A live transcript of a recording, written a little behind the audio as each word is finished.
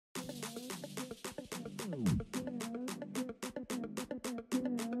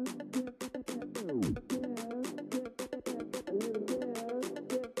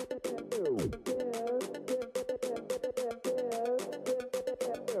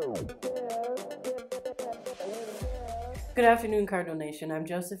Good afternoon, Cardinal Nation. I'm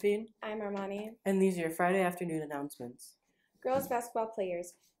Josephine, I'm Armani. and these are your Friday afternoon announcements. Girls basketball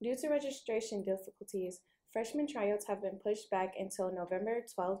players. Due to registration difficulties, freshman tryouts have been pushed back until November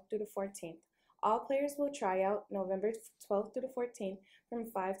 12th through the 14th. All players will try out November 12th through the 14th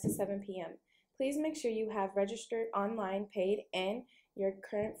from 5 to 7 p.m. Please make sure you have registered online, paid, and your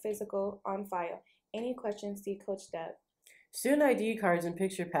current physical on file. Any questions, see Coach Deb. Student ID cards and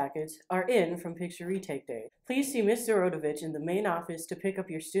picture packets are in from Picture Retake Day. Please see Mr. Rodovich in the main office to pick up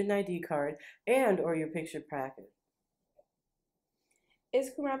your student ID card and or your picture packet.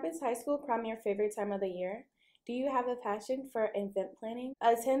 Is Coon Rapids High School prom your favorite time of the year? Do you have a passion for event planning?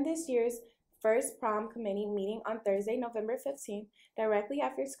 Attend this year's first prom committee meeting on Thursday, November 15th, directly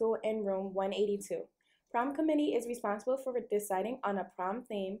after school in room 182. Prom committee is responsible for deciding on a prom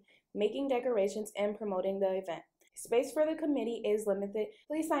theme, making decorations, and promoting the event. Space for the committee is limited.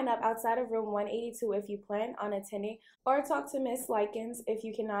 Please sign up outside of room 182 if you plan on attending, or talk to Ms. Likens if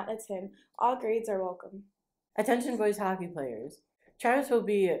you cannot attend. All grades are welcome. Attention boys hockey players. Tryouts will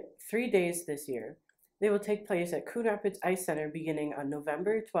be 3 days this year. They will take place at Coon Rapids Ice Center beginning on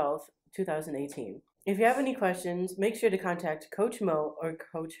November 12th, 2018. If you have any questions, make sure to contact Coach Mo or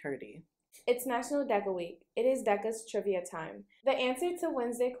Coach Hurdy. It's National DECA Week. It is DECA's trivia time. The answer to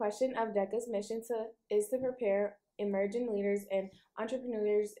Wednesday question of DECA's mission is to prepare emerging leaders and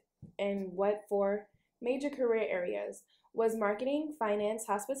entrepreneurs in what four major career areas was marketing, finance,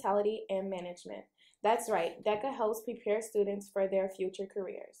 hospitality, and management. That's right, DECA helps prepare students for their future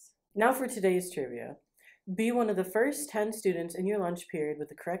careers. Now for today's trivia. Be one of the first 10 students in your lunch period with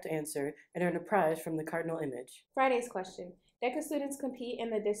the correct answer and earn a prize from the Cardinal Image. Friday's question. DECA students compete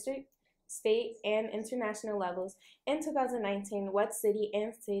in the district, state, and international levels. In 2019, what city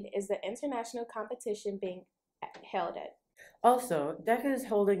and state is the international competition being held at? Also, DECA is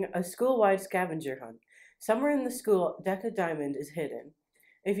holding a school-wide scavenger hunt. Somewhere in the school, DECA Diamond is hidden.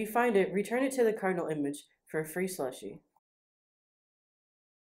 If you find it, return it to the Cardinal Image for a free slushie.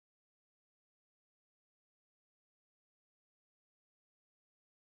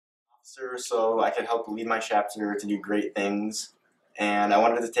 So I can help lead my chapter to do great things, and I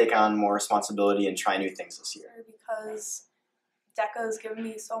wanted to take on more responsibility and try new things this year. Because DECA has given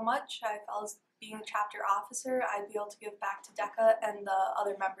me so much, I felt as being a chapter officer, I'd be able to give back to DECA and the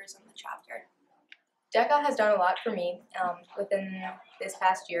other members in the chapter. DECA has done a lot for me within this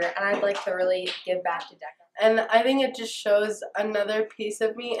past year, and I'd like to really give back to DECA. And I think it just shows another piece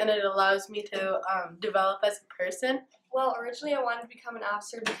of me, and it allows me to develop as a person. Well, originally I wanted to become an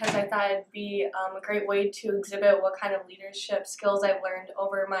officer because I thought it'd be a great way to exhibit what kind of leadership skills I've learned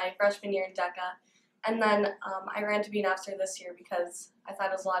over my freshman year in DECA. And then I ran to be an officer this year because I thought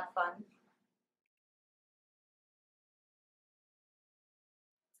it was a lot of fun.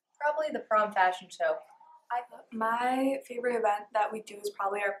 Probably the prom fashion show. My favorite event that we do is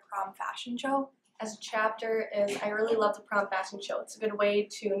probably our prom fashion show. As a chapter, I really love the prom fashion show. It's a good way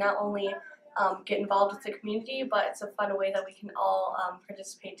to not only get involved with the community, but it's a fun way that we can all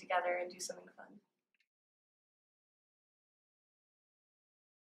participate together and do something fun.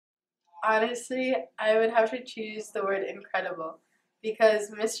 Honestly, I would have to choose the word incredible because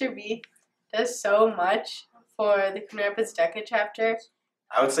Mr. B does so much for the Coon Rapids DECA chapter.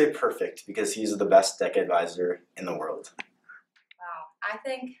 I would say perfect because he's the best DECA advisor in the world. Wow, I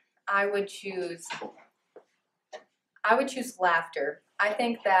think I would choose laughter. I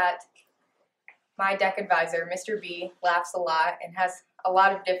think that my DECA advisor, Mr. B, laughs a lot and has a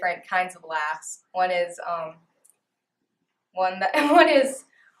lot of different kinds of laughs. One is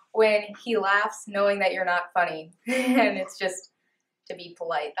when he laughs knowing that you're not funny, and it's just to be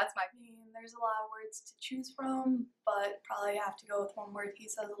polite. That's my. There's a lot of words to choose from, but probably have to go with one word he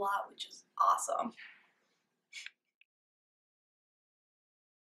says a lot, which is awesome.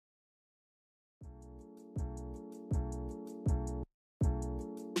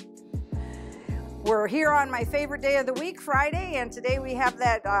 We're here on my favorite day of the week, Friday, and today we have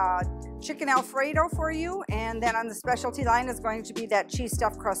that chicken Alfredo for you, and then on the specialty line is going to be that cheese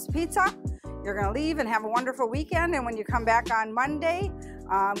stuffed crust pizza. You're going to leave and have a wonderful weekend, and when you come back on Monday,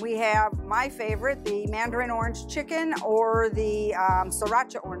 we have my favorite, the mandarin orange chicken or the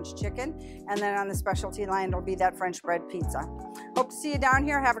sriracha orange chicken, and then on the specialty line it'll be that French bread pizza. Hope to see you down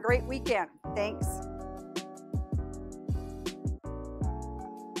here. Have a great weekend. Thanks.